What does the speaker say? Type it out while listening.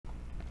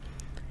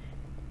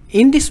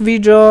In this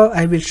video,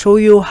 I will show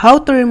you how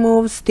to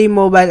remove Steam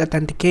Mobile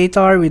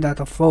Authenticator without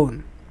a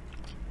phone.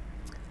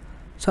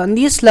 So on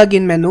this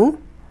login menu,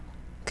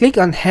 click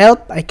on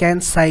Help, I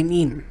can't sign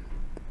in.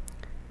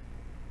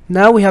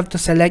 Now we have to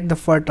select the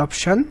fourth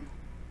option.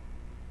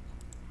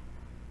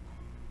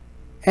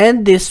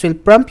 And this will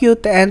prompt you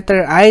to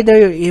enter either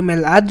your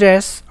email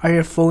address or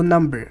your phone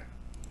number.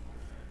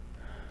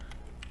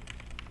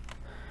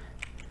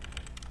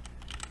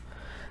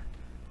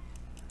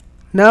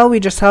 Now we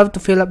just have to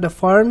fill up the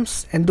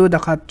forms and do the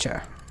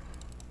CAPTCHA.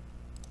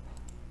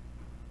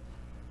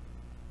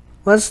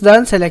 Once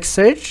done, select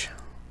search.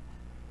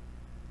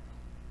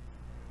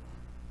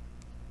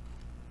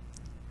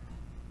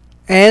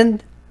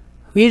 And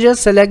we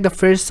just select the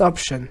first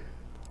option.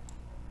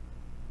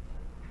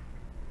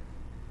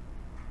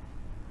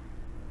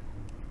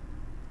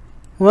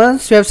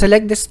 Once you have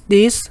selected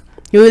this,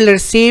 you will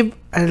receive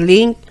a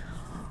link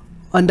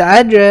on the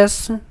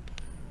address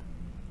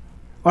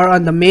or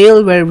on the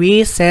mail where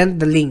we send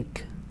the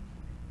link.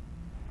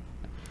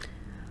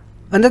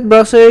 On that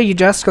browser, you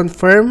just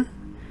confirm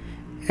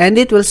and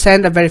it will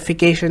send a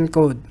verification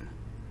code.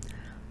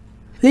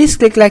 Please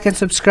click like and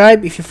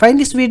subscribe if you find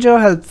this video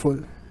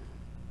helpful.